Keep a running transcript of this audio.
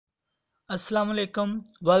Assalamu alaikum.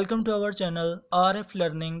 Welcome to our channel RF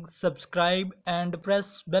Learning. Subscribe and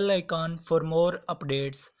press bell icon for more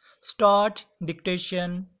updates. Start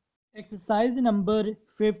dictation. Exercise number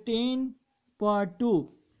 15 part 2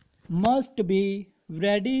 must be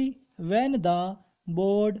ready when the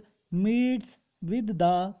board meets with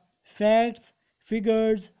the facts,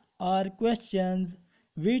 figures or questions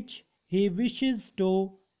which he wishes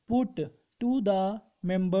to put to the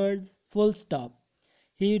members full stop.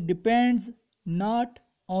 He depends not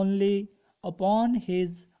only upon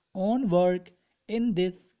his own work in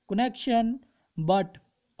this connection but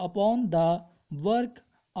upon the work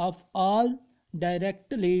of all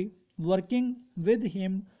directly working with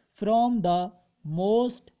him, from the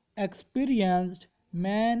most experienced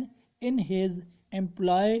man in his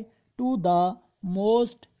employ to the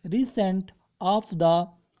most recent of the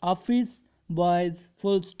office boys.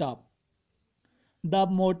 Full stop. The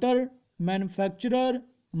motor manufacturer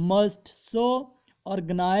must so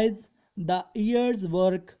organize the year's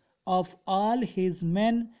work of all his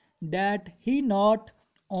men that he not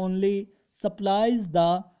only supplies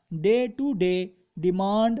the day-to-day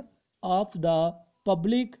demand of the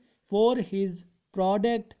public for his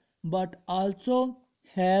product but also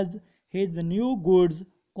has his new goods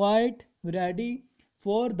quite ready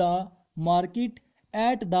for the market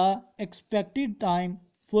at the expected time.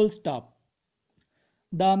 Full stop.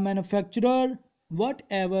 The manufacturer,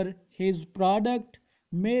 whatever his product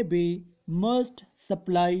may be, must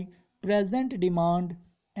supply present demand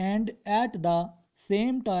and at the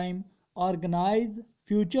same time organize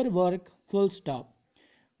future work. Full stop.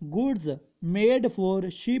 Goods made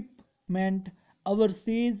for shipment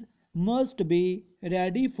overseas must be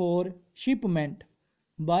ready for shipment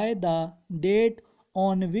by the date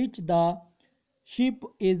on which the ship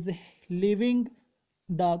is leaving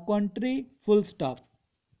the country. Full stop.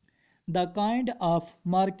 The kind of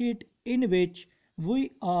market in which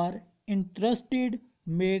we are interested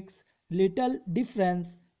makes little difference.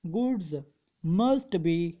 Goods must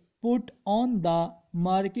be put on the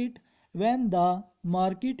market when the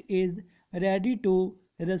market is ready to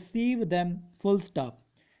receive them. Full stop.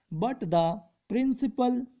 But the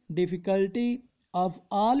principal difficulty of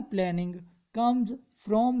all planning comes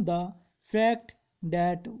from the fact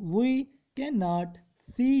that we cannot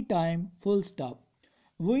see time. Full stop.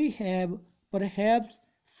 We have perhaps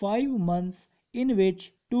 5 months in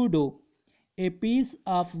which to do a piece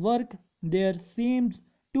of work. There seems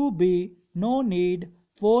to be no need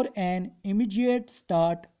for an immediate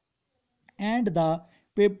start, and the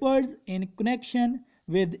papers in connection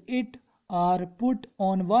with it are put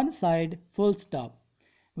on one side. Full stop.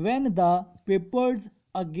 When the papers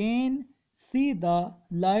again see the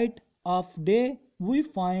light of day, we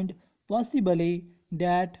find possibly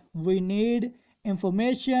that we need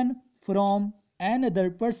information from another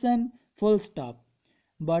person. Full stop.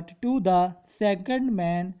 But to the second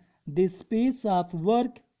man, this piece of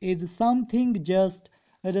work is something just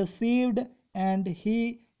received, and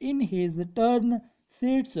he in his turn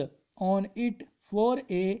sits on it for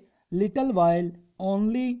a little while,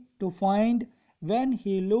 only to find, when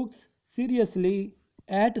he looks seriously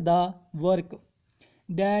at the work,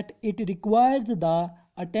 that it requires the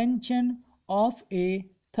attention of a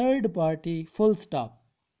third party. Full stop.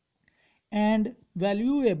 And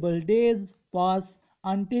valuable days pass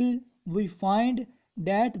until we find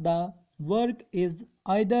that the work is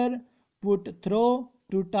either put through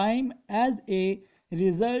to time as a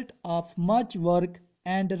result of much work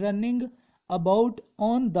and running about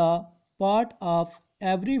on the part of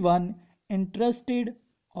everyone interested,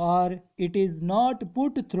 or it is not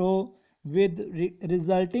put through with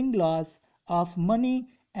resulting loss of money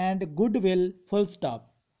and goodwill. Full stop.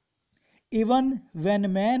 Even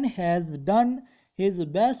when man has done his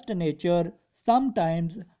best, nature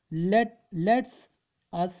sometimes lets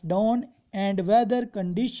us down, and weather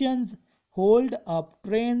conditions hold up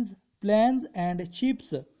trains, planes, and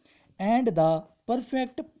ships, and the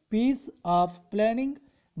perfect piece of planning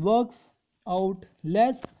works out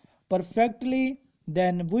less perfectly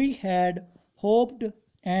than we had hoped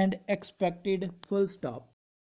and expected. Full stop.